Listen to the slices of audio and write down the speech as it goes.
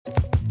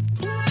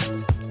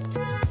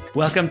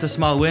Welcome to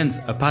Small Wins,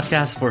 a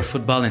podcast for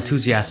football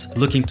enthusiasts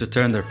looking to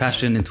turn their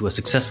passion into a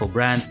successful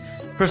brand,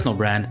 personal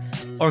brand,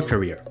 or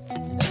career.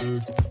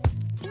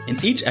 In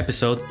each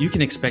episode, you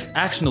can expect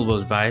actionable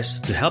advice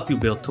to help you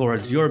build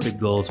towards your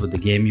big goals with the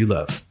game you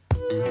love.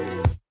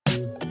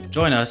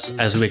 Join us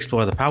as we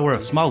explore the power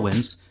of small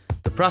wins,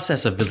 the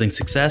process of building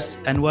success,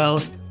 and, well,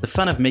 the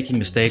fun of making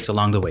mistakes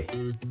along the way.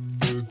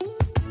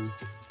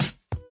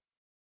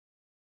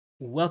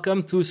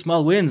 Welcome to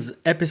Small Wins,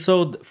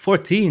 episode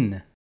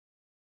 14.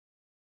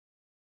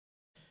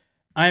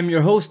 I'm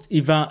your host,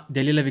 Yvan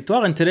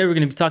Delisle-Victoire, and today we're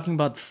going to be talking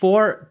about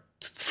 4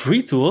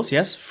 free tools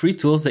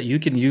that you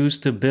can use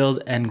to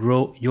build and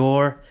grow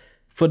your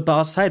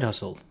football side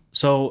hustle.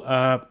 So,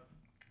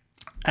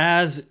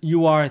 as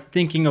you are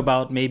thinking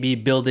about maybe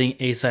building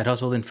a side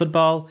hustle in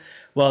football,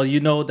 well, you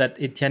know that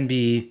it can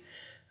be,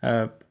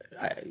 a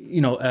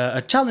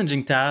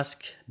challenging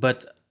task,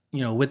 but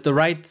with the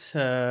right,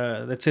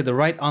 the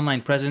right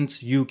online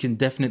presence, you can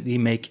definitely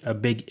make a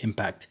big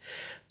impact.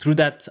 Through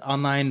that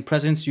online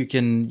presence, you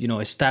can,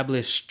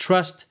 establish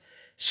trust,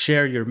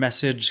 share your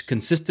message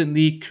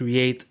consistently,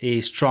 create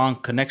a strong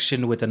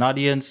connection with an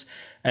audience,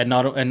 and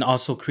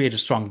also create a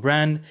strong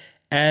brand,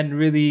 and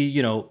really,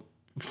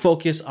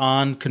 focus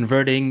on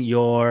converting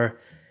your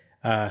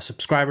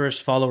subscribers,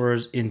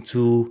 followers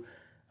into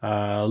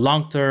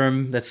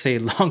long-term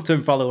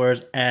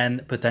followers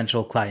and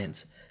potential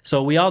clients.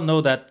 So we all know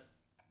that,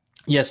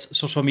 yes,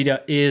 social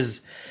media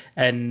is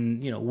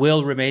and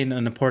will remain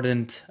an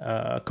important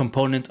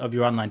component of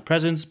your online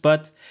presence,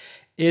 but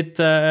it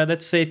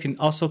can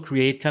also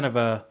create kind of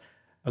a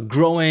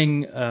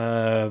growing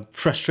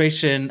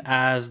frustration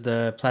as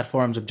the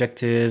platform's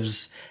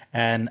objectives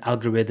and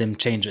algorithm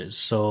changes.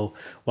 So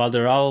while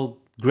they're all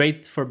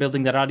great for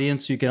building that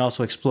audience, you can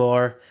also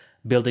explore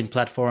building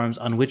platforms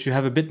on which you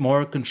have a bit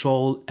more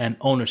control and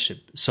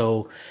ownership.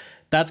 So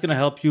that's going to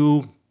help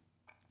you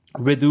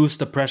reduce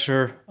the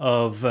pressure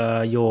of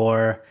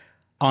your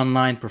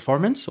online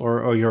performance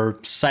or your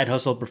side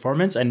hustle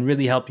performance, and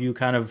really help you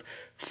kind of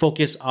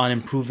focus on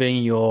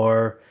improving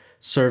your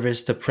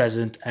service to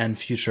present and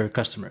future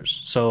customers.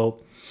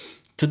 So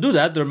to do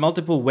that, there are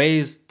multiple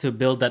ways to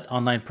build that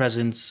online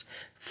presence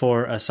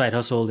for a side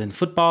hustle in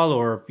football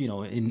or,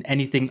 in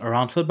anything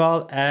around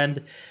football.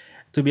 And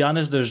to be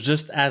honest, there's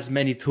just as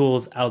many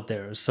tools out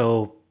there.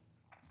 So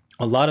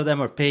a lot of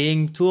them are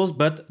paying tools,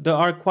 but there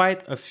are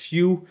quite a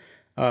few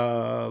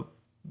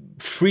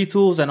free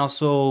tools, and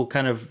also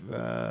kind of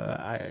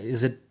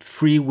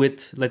free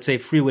with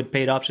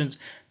paid options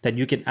that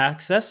you can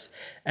access.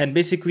 And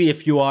basically,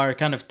 if you are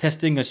kind of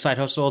testing a side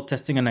hustle,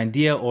 testing an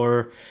idea,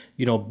 or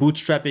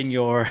bootstrapping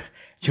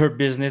your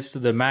business to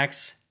the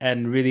max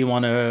and really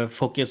want to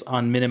focus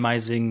on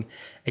minimizing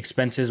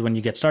expenses when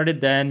you get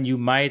started, then you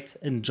might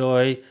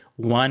enjoy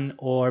one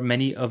or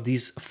many of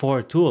these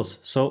 4 tools.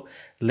 So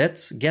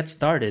let's get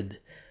started.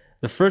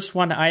 The first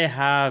one I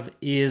have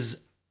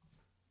is,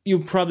 you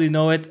probably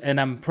know it,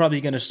 and I'm probably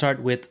going to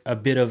start with a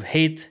bit of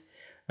hate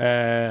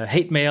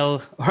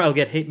mail, or I'll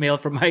get hate mail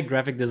from my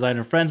graphic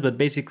designer friends. But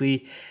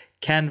basically,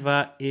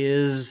 Canva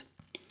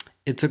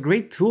it's a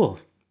great tool.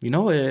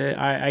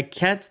 I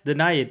can't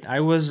deny it.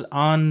 I was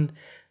on,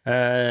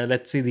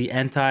 the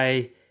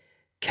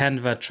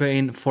anti-Canva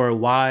train for a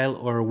while,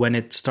 or when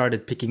it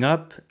started picking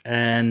up,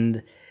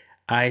 and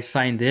I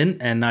signed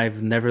in, and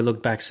I've never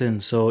looked back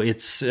since. So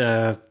it's,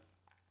 to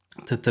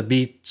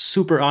be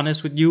super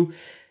honest with you,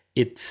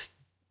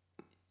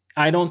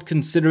 I don't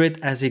consider it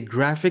as a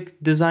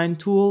graphic design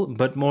tool,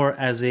 but more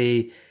as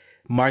a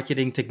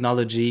marketing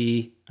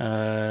technology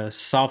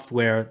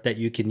software that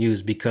you can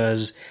use.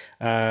 Because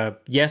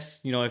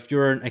if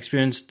you're an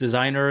experienced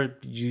designer,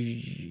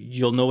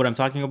 you'll know what I'm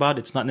talking about.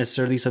 It's not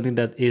necessarily something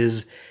that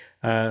is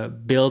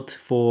built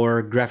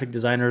for graphic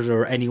designers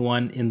or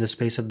anyone in the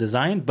space of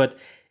design. But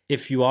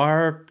if you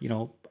are,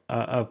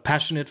 a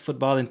passionate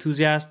football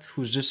enthusiast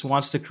who just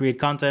wants to create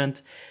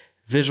content,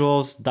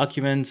 visuals,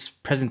 documents,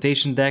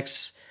 presentation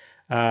decks,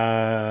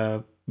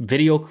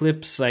 video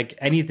clips, like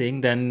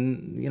anything,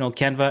 then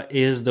Canva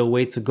is the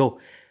way to go.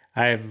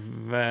 I've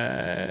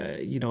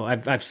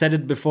said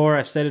it before,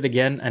 I've said it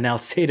again, and I'll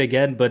say it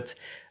again. But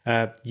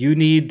you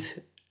need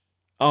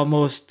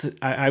almost,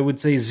 I would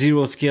say,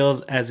 zero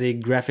skills as a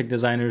graphic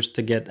designer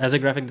to get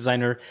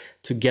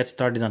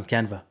started on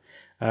Canva.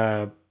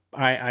 I'm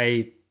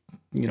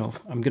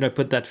gonna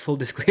put that full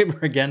disclaimer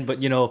again, but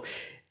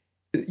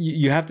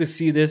you have to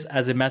see this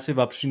as a massive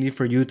opportunity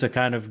for you to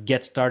kind of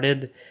get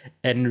started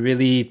and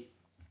really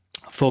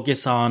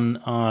focus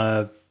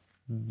on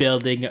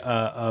building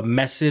a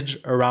message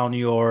around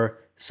your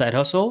side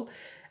hustle.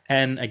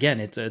 And again,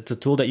 it's a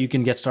tool that you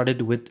can get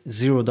started with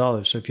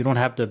 $0. So if you don't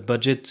have the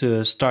budget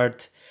to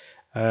start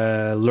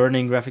start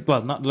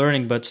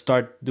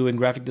doing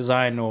graphic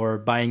design, or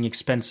buying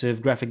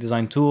expensive graphic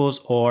design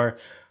tools, or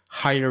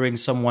hiring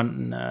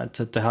someone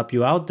to help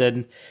you out,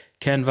 then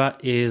Canva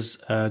is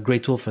a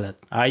great tool for that.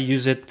 I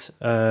use it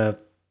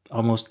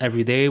almost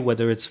every day,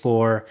 whether it's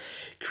for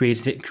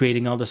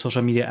creating all the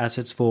social media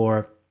assets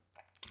for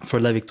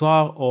La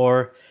Victoire,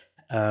 or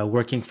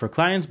working for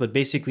clients. But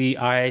basically,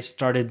 I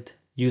started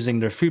using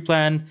their free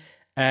plan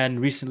and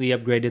recently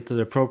upgraded to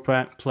the pro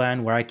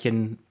plan, where I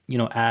can,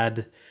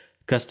 add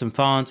custom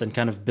fonts and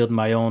kind of build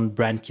my own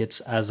brand kits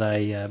as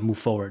I move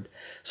forward.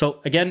 So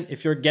again,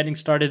 if you're getting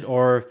started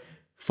or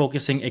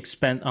focusing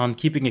on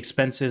keeping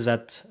expenses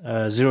at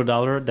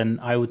 $0, then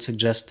I would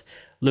suggest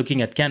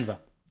looking at Canva.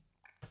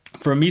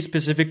 For me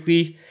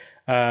specifically,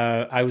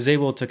 I was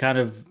able to kind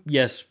of,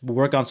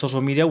 work on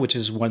social media, which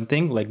is one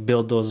thing, like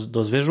build those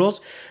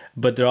visuals,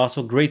 but they're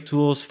also great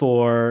tools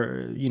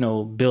for,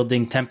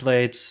 building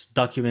templates,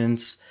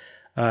 documents,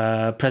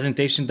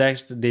 presentation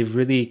decks. They've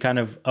really kind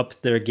of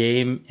upped their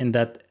game in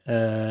that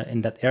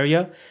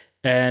area.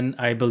 And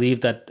I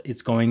believe that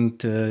it's going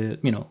to,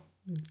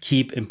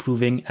 keep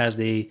improving as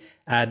they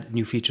add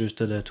new features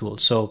to the tool.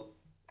 So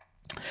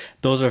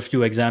those are a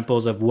few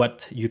examples of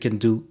what you can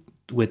do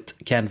with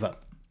Canva.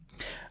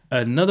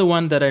 Another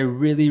one that I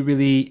really,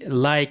 really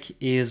like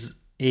is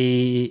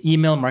a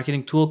email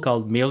marketing tool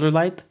called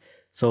MailerLite.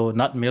 So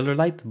not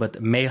MailerLite,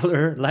 but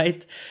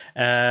MailerLite.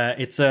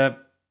 It's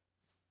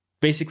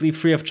basically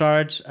free of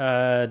charge,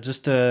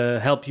 just to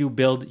help you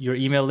build your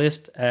email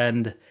list.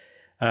 And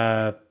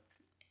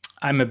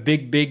I'm a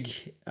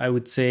big, I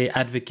would say,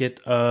 advocate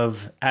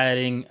of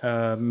adding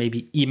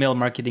maybe email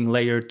marketing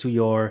layer to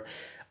your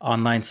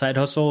online side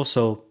hustle.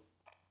 So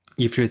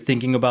if you're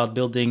thinking about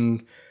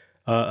building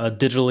a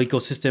digital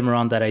ecosystem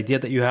around that idea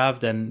that you have,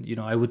 then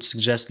I would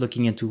suggest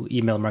looking into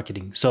email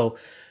marketing. So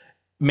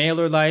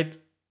MailerLite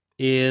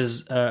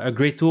is a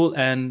great tool,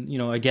 and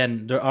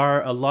again, there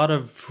are a lot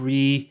of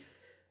free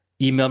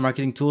email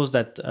marketing tools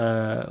that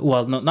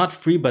not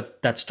free,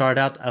 but that start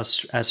out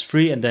as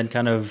free and then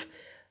kind of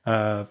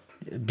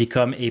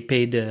become a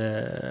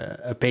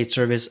paid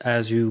service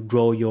as you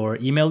grow your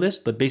email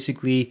list. But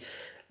basically,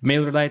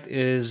 MailerLite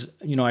is,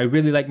 I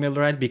really like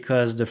MailerLite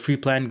because the free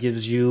plan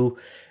gives you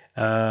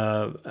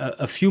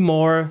a few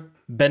more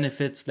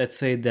benefits, let's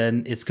say,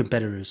 than its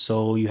competitors.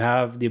 So you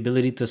have the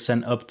ability to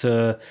send up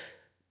to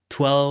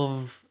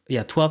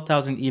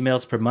 12,000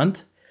 emails per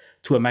month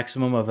to a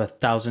maximum of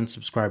 1,000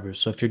 subscribers.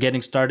 So if you're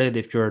getting started,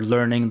 if you're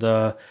learning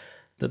the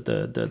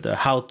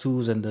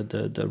how-tos and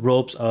the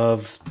ropes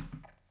of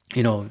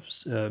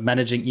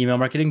managing email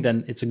marketing,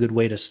 then it's a good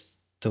way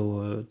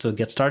to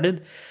get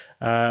started.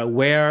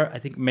 Where I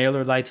think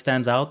MailerLite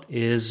stands out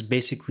is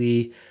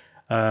basically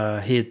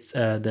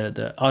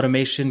the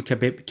automation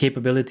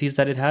capabilities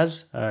that it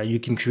has. You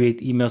can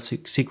create email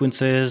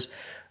sequences,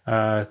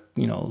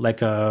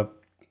 like a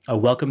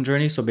welcome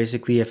journey. So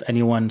basically, if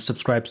anyone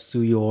subscribes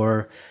to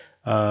your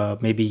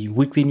maybe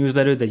weekly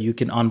newsletter, that you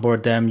can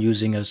onboard them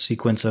using a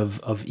sequence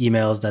of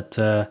emails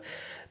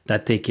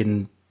that they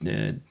can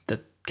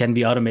that can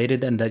be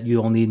automated and that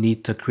you only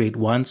need to create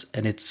once,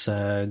 and it's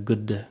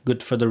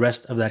good for the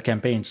rest of that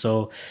campaign.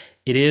 So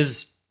it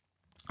is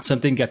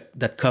something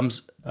that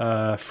comes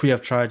free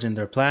of charge in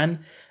their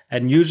plan,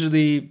 and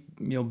usually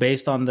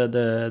based on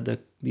the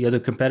other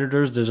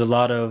competitors, there's a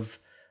lot of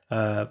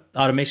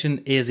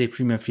automation is a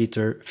premium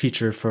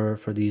feature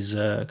for these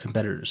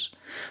competitors.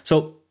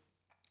 So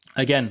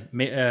again,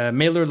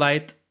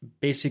 MailerLite,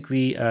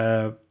 basically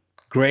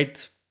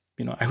great.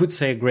 I would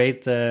say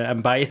great.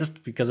 I'm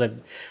biased because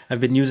I've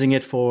been using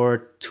it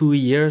for 2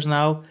 years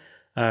now.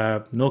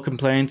 No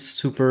complaints.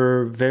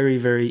 Super, very,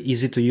 very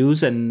easy to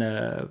use. And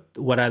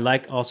what I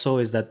like also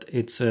is that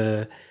it's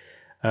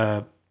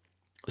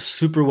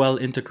super well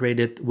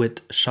integrated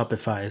with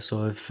Shopify.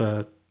 So if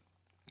I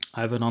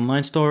have an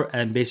online store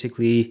and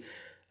basically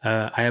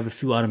I have a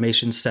few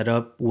automations set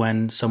up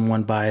when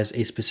someone buys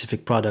a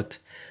specific product.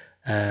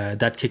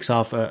 That kicks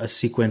off a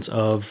sequence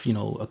of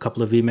a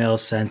couple of emails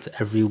sent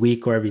every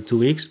week or every 2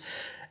 weeks,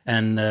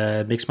 and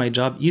makes my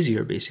job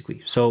easier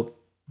basically. So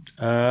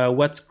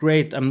what's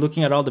great, I'm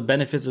looking at all the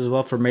benefits as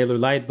well for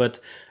MailerLite, but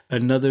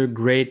another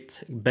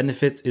great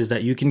benefit is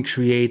that you can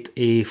create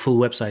a full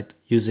website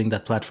using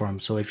that platform.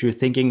 So if you're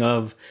thinking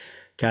of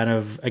kind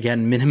of,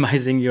 again,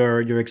 minimizing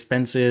your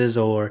expenses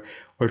or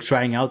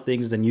trying out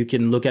things, then you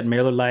can look at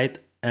MailerLite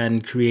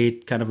and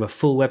create kind of a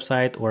full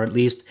website, or at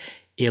least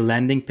a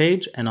landing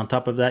page. And on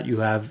top of that, you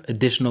have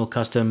additional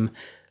custom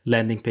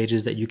landing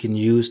pages that you can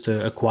use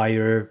to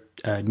acquire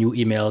new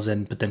emails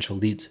and potential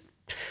leads.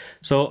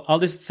 So all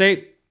this to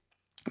say,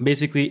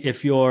 basically,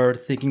 if you're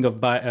thinking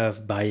of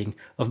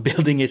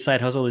building a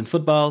side hustle in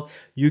football,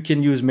 you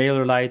can use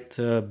MailerLite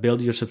to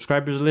build your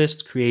subscribers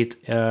list, create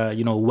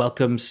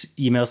welcome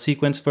email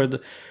sequence for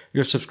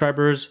your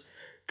subscribers,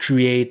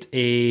 create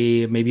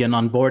maybe an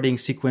onboarding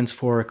sequence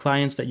for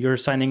clients that you're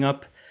signing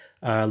up,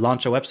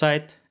 launch a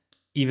website,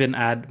 even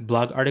add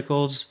blog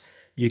articles.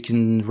 You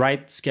can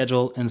write,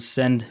 schedule, and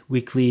send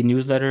weekly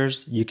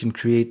newsletters. You can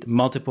create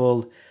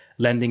multiple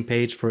landing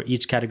page for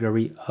each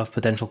category of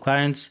potential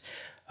clients.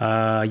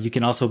 You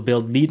can also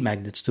build lead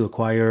magnets to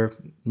acquire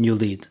new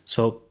lead.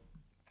 So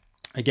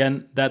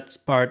again, that's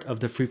part of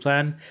the free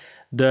plan.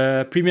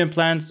 The premium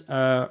plans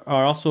are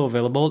also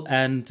available,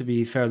 and to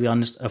be fairly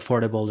honest,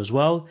 affordable as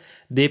well.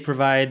 They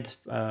provide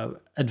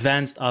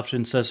advanced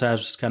options such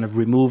as kind of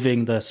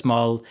removing the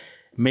small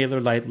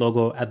MailerLite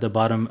logo at the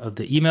bottom of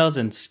the emails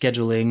and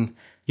scheduling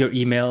your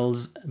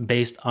emails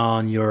based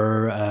on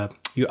your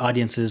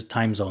audience's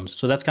time zones.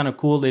 So that's kind of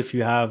cool if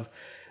you have,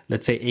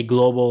 let's say, a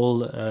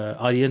global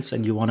audience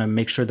and you want to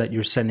make sure that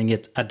you're sending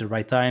it at the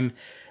right time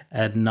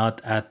and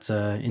not at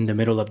in the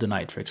middle of the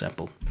night, for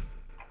example.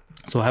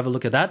 So have a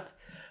look at that.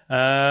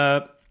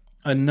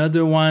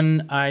 Another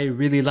one I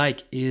really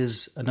like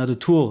is another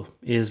tool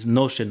is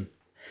Notion,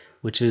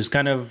 which is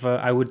kind of,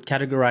 I would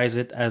categorize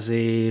it as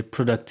a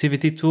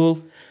productivity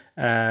tool.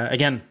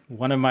 Again,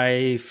 one of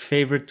my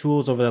favorite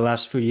tools over the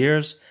last few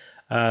years.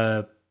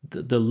 The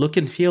look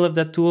and feel of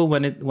that tool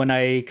when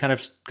I kind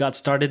of got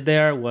started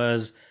there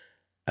was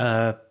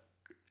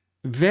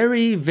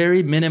very,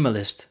 very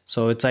minimalist.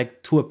 So it's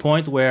like to a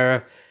point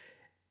where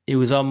it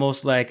was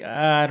almost like,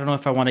 I don't know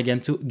if I want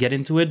to get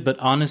into it, but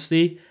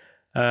honestly,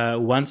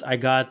 once I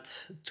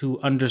got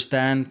to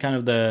understand kind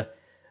of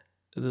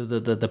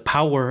the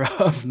power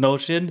of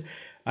Notion,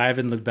 I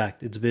haven't looked back.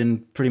 It's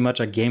been pretty much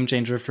a game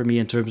changer for me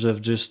in terms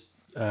of just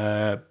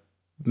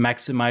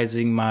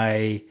maximizing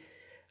my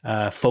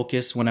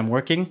focus when I'm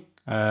working,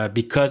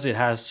 because it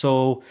has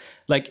so,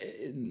 like,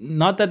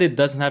 not that it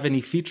doesn't have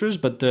any features,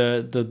 but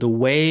the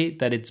way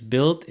that it's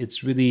built,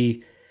 it's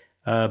really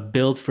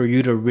built for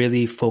you to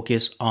really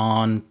focus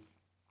on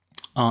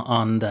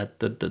that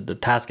the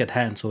task at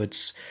hand. So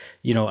it's,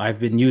 I've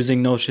been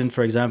using Notion,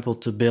 for example,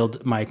 to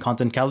build my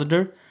content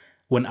calendar.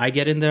 When I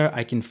get in there,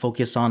 I can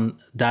focus on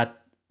that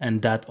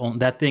and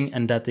that thing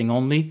and that thing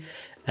only,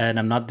 and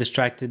I'm not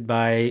distracted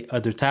by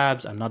other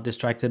tabs. I'm not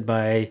distracted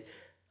by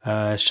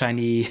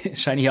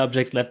shiny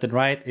objects left and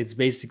right. It's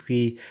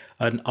basically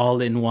an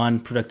all-in-one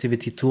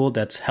productivity tool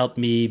that's helped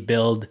me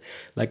build,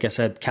 like I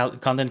said,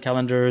 content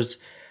calendars,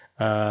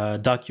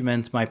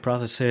 document my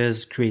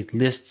processes, create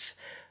lists,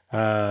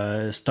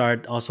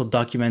 start also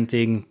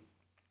documenting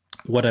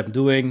what I'm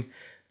doing,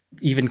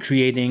 even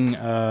creating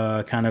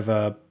kind of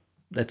a,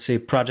 let's say,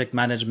 project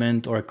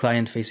management or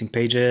client-facing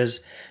pages,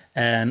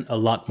 and a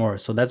lot more.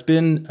 So that's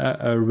been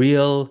a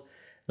real,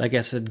 like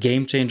I said,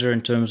 game changer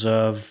in terms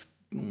of,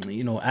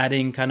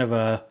 adding kind of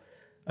a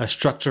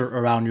structure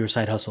around your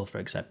side hustle, for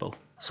example.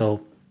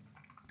 So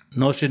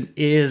Notion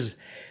is,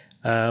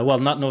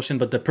 not Notion,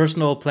 but the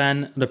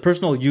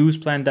personal use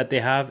plan that they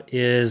have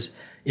is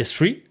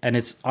free, and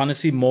it's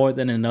honestly more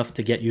than enough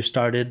to get you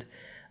started.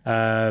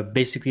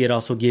 Basically, it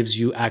also gives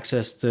you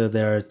access to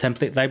their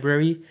template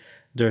library,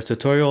 their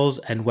tutorials,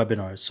 and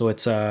webinars. So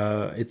it's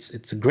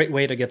a great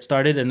way to get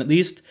started. And at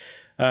least,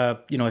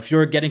 if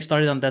you're getting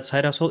started on that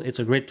side hustle, it's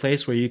a great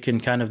place where you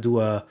can kind of do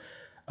a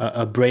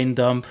brain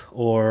dump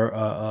or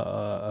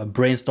a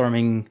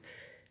brainstorming,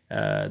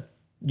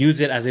 use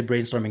it as a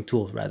brainstorming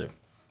tool rather.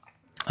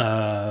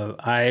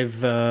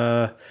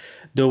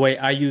 The way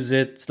I use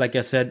it, like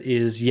I said,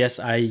 is yes,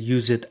 I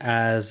use it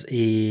as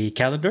a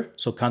calendar,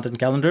 so content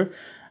calendar.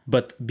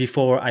 But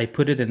before I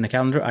put it in the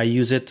calendar, I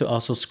use it to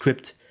also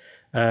script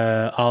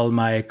all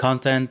my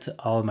content,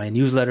 all my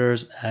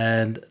newsletters,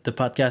 and the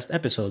podcast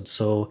episodes.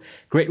 So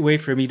great way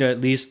for me to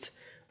at least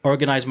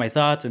organize my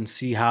thoughts and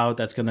see how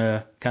that's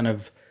gonna kind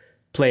of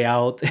play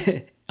out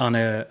on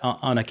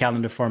a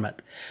calendar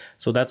format.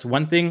 So that's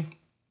one thing.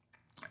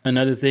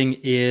 Another thing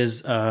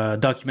is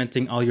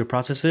documenting all your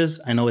processes.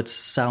 I know it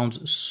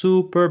sounds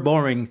super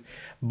boring,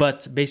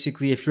 but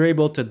basically if you're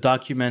able to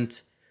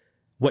document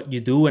what you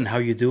do and how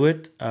you do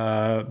it,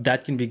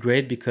 that can be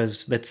great,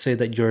 because let's say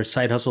that your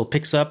side hustle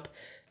picks up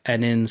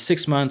and in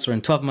 6 months or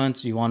in 12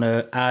 months you want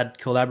to add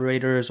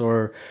collaborators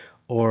or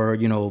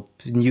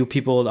new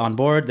people on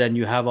board, then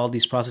you have all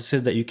these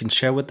processes that you can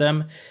share with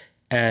them,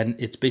 and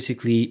it's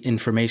basically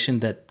information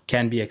that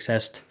can be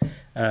accessed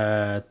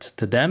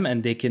to them,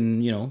 and they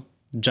can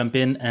jump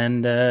in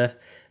and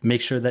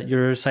make sure that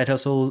your side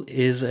hustle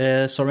is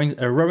a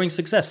roaring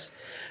success.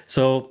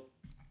 So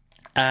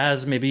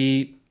as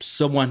maybe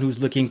someone who's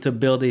looking to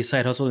build a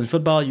side hustle in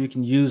football, you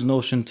can use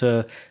Notion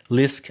to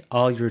list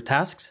all your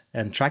tasks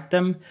and track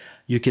them.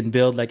 You can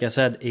build, like I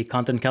said, a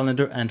content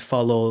calendar and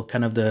follow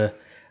kind of the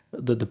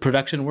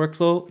production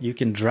workflow. You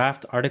can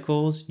draft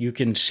articles. You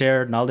can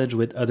share knowledge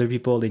with other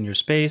people in your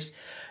space.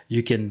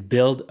 You can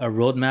build a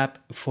roadmap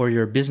for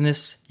your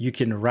business. You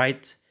can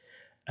write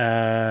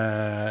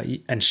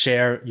and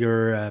share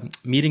your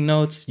meeting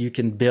notes. You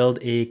can build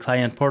a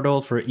client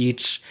portal for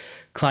each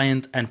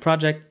client and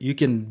project. You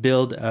can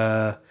build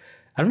I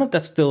don't know if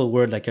that's still a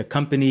word, like a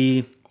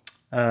company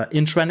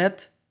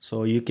intranet.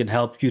 So you can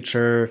help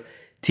future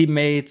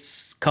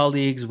teammates,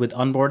 colleagues with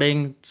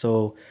onboarding.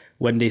 So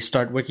when they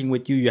start working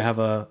with you, you have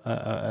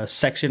a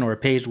section or a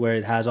page where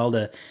it has all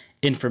the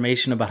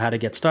information about how to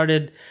get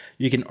started.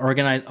 You can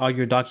organize all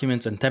your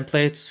documents and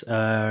templates.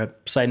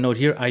 Side note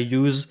here, I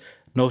use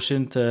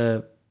Notion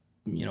to,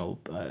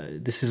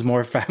 this is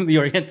more family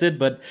oriented,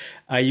 but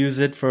I use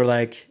it for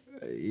like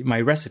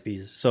my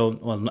recipes. So,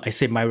 well, I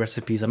say my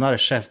recipes, I'm not a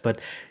chef, but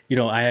we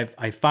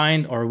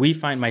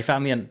find my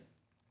family and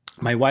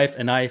my wife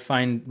and I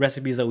find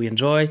recipes that we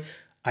enjoy.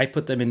 I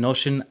put them in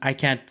Notion. I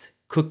can't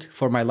cook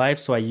for my life,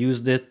 so I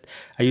use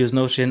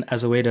Notion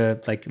as a way to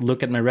like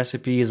look at my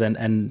recipes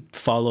and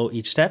follow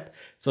each step.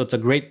 So it's a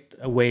great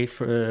way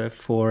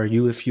for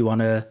you if you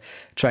want to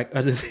track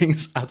other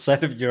things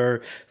outside of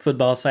your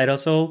football side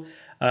hustle.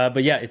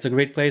 But yeah, it's a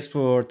great place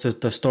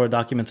to store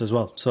documents as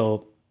well.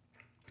 So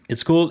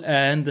it's cool.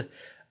 And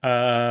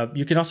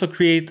you can also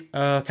create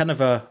kind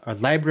of a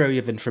library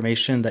of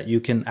information that you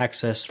can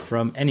access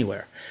from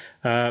anywhere.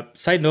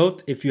 Side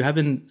note, if you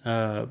haven't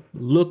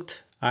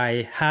looked,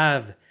 I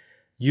have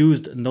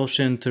used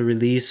Notion to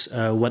release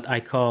what I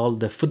call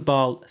the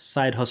football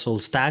side hustle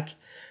stack.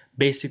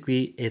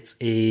 Basically, it's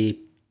a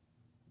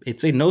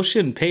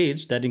Notion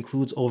page that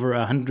includes over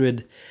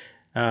 100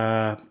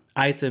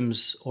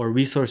 items or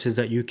resources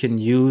that you can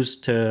use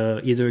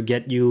to either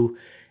get you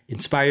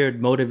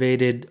inspired,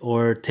 motivated,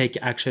 or take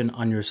action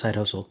on your side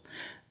hustle.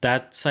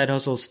 That side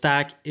hustle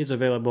stack is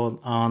available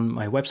on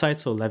my website,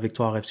 so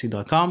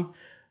lavictoirefc.com.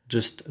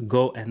 Just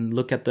go and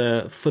look at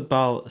the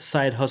football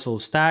side hustle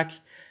stack.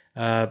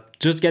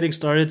 Just getting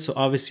started. So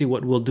obviously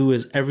what we'll do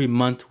is every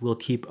month we'll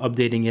keep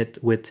updating it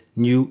with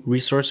new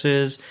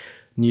resources,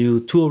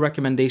 new tool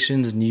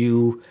recommendations,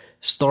 new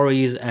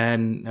stories,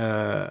 and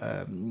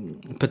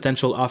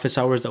potential office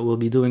hours that we'll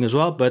be doing as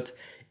well. But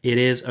it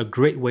is a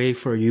great way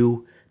for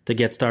you to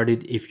get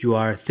started if you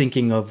are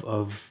thinking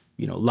of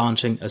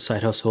launching a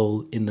side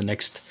hustle in the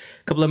next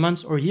couple of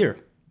months or year.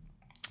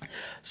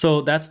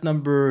 So that's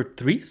number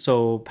 3.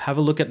 So have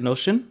a look at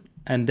Notion.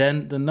 And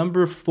then the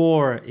number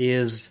 4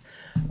 is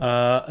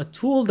a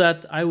tool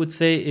that I would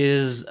say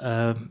is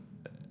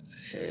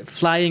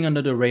flying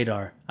under the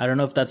radar. I don't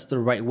know if that's the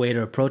right way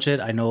to approach it.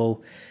 I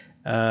know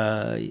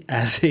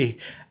as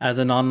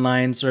an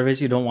online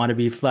service, you don't want to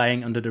be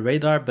flying under the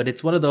radar, but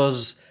it's one of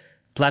those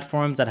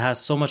platforms that has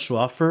so much to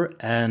offer,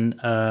 and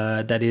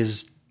that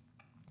is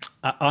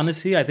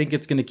honestly, I think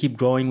it's going to keep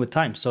growing with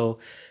time. So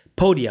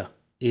Podia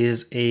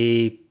is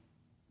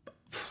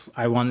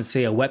I want to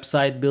say a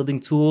website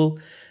building tool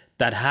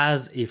that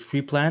has a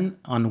free plan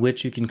on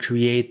which you can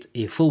create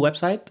a full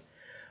website,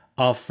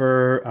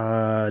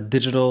 offer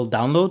digital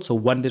download, so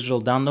one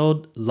digital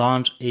download,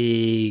 launch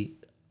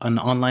an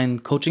online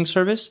coaching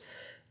service,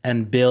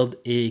 and build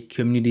a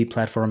community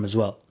platform as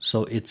well.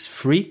 So it's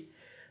free,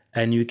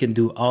 and you can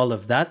do all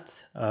of that.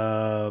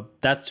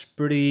 That's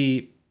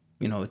pretty,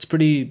 it's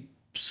pretty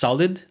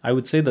solid. I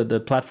would say that the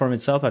platform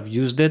itself, I've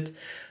used it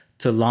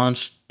to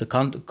launch the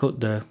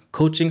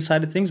coaching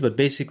side of things, but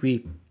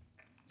basically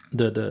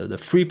the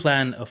free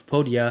plan of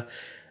Podia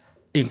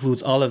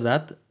includes all of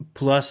that,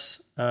 plus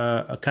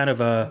a kind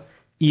of a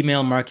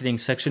email marketing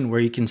section where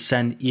you can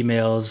send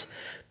emails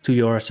to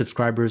your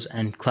subscribers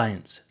and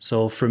clients.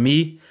 So for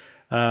me,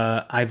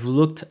 I've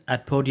looked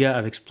at Podia,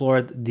 I've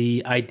explored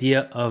the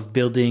idea of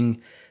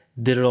building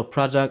digital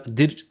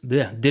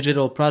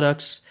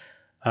products,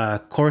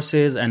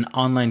 courses, and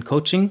online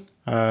coaching.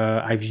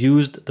 I've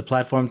used the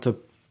platform to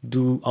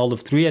do all of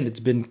 3, and it's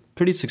been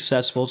pretty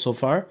successful so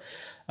far.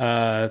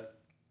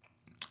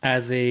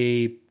 I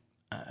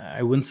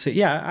wouldn't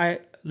say,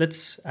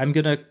 I'm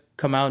going to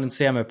come out and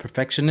say I'm a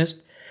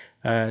perfectionist.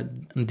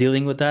 I'm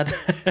dealing with that,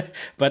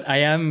 but I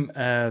am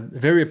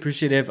very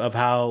appreciative of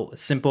how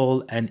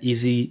simple and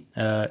easy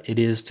it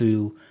is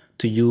to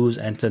use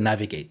and to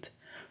navigate.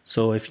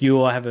 So if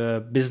you have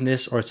a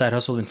business or side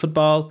hustle in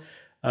football,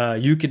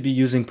 you could be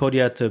using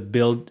Podia to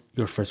build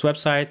your first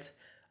website,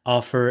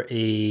 offer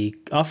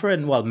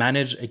and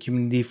manage a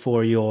community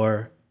for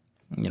your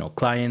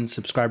clients,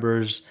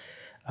 subscribers,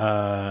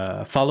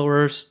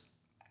 followers,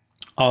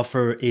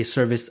 offer a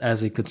service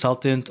as a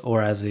consultant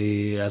or as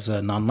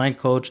an online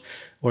coach,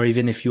 or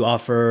even if you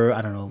offer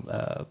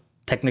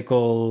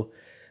technical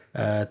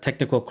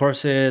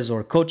courses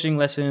or coaching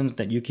lessons,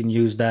 that you can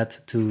use that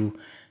to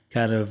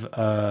kind of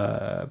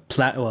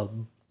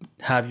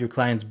have your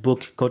clients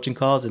book coaching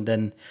calls and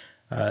then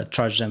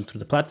charge them through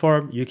the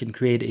platform. You can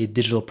create a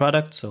digital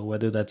product, so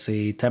whether that's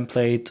a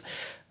template,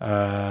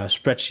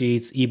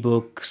 spreadsheets,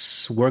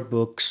 ebooks,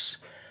 workbooks,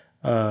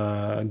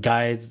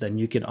 guides, then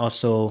you can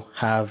also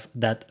have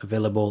that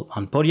available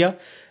on Podia.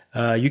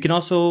 You can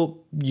also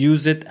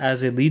use it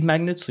as a lead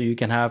magnet, so you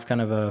can have kind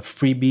of a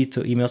freebie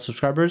to email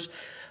subscribers.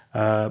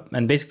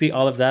 And basically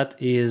all of that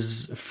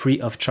is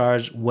free of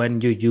charge when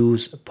you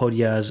use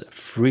Podia's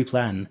free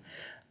plan.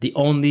 The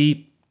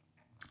only,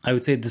 I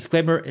would say,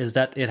 disclaimer is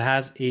that it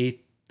has it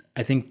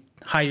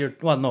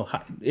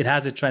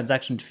has a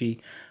transaction fee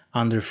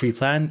on their free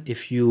plan.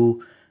 If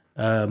you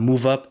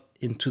move up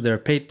into their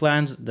paid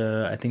plans,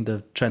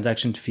 the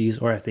transaction fees,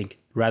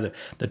 the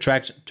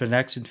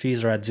transaction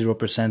fees are at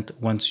 0%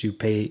 once you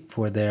pay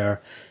for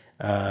their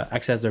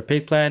access their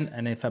paid plan.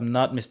 And if I'm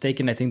not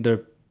mistaken, I think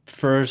their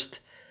first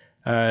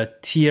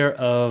tier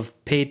of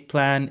paid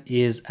plan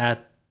is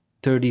at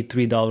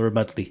 $33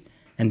 monthly,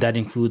 and that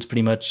includes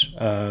pretty much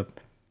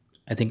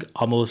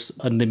almost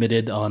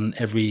unlimited on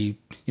every,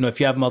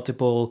 if you have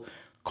multiple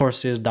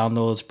courses,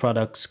 downloads,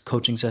 products,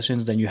 coaching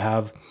sessions, then you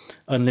have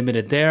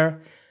unlimited there.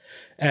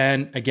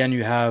 And again,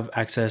 you have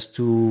access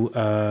to,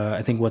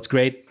 I think what's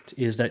great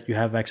is that you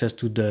have access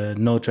to the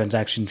no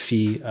transaction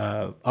fee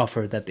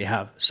offer that they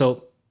have.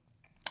 So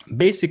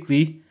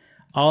basically,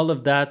 all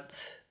of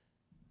that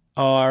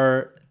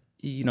are,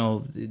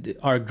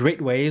 are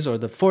great ways, or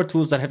the 4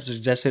 tools that I've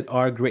suggested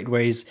are great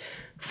ways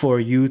for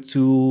you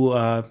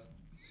to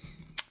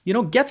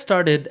get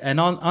started and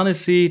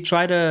honestly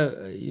try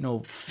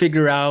to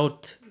figure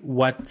out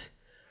what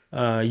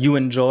you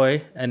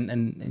enjoy and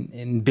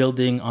in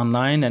building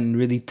online, and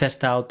really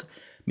test out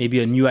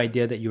maybe a new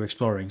idea that you're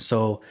exploring.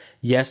 So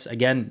yes,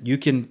 again, you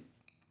can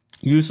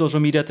use social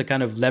media to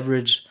kind of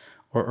leverage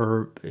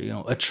or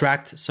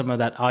attract some of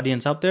that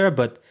audience out there,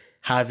 but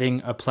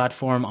having a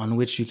platform on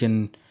which you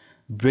can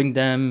bring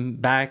them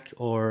back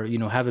or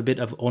have a bit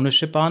of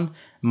ownership on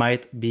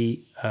might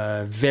be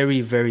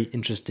very, very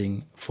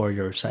interesting for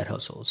your side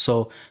hustle.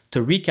 So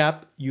to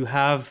recap, you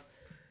have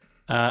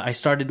I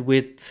started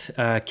with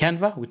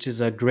Canva, which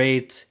is a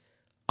great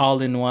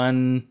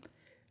all-in-one,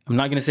 I'm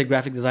not going to say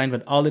graphic design,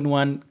 but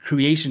all-in-one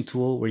creation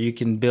tool where you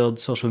can build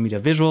social media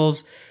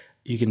visuals,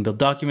 you can build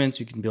documents,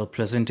 you can build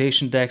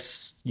presentation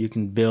decks, you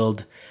can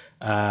build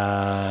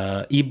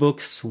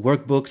ebooks,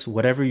 workbooks,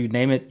 whatever you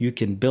name it, you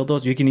can build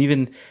those. You can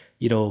even,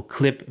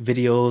 clip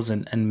videos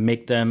and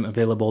make them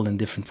available in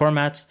different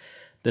formats.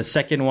 The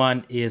second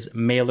one is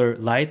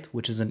MailerLite,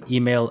 which is an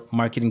email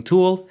marketing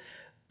tool.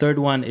 Third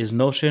one is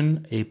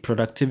Notion, a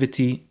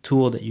productivity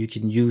tool that you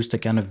can use to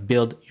kind of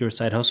build your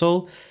side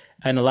hustle.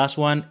 And the last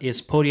one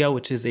is Podia,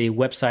 which is a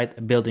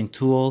website building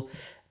tool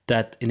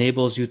that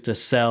enables you to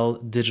sell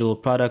digital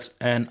products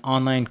and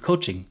online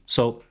coaching.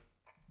 So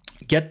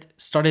get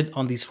started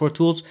on these 4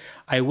 tools.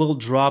 I will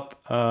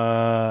drop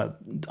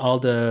all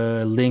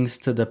the links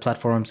to the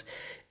platforms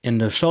in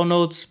the show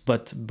notes,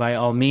 but by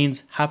all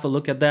means, have a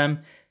look at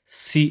them,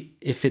 see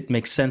if it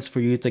makes sense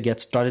for you to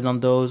get started on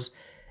those.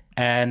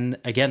 And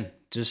again,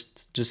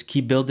 just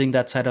keep building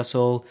that side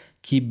hustle,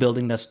 keep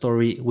building that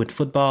story with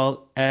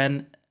football.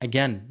 And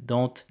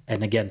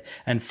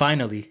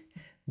finally,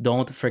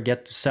 don't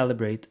forget to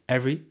celebrate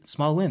every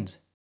small win.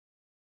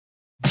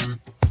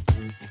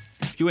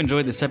 If you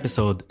enjoyed this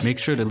episode, make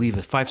sure to leave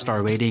a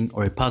 5-star rating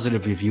or a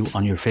positive review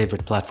on your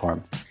favorite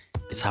platform.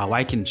 It's how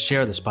I can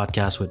share this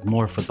podcast with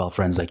more football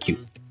friends like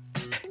you.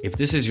 If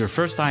this is your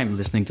first time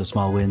listening to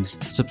Small Wins,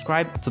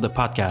 subscribe to the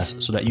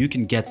podcast so that you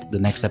can get the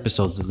next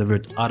episodes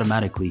delivered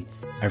automatically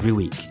every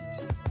week.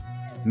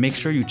 Make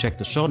sure you check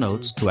the show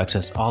notes to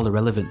access all the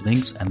relevant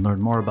links and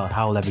learn more about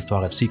how La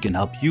Victoire FC can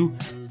help you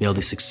build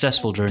a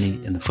successful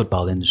journey in the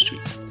football industry.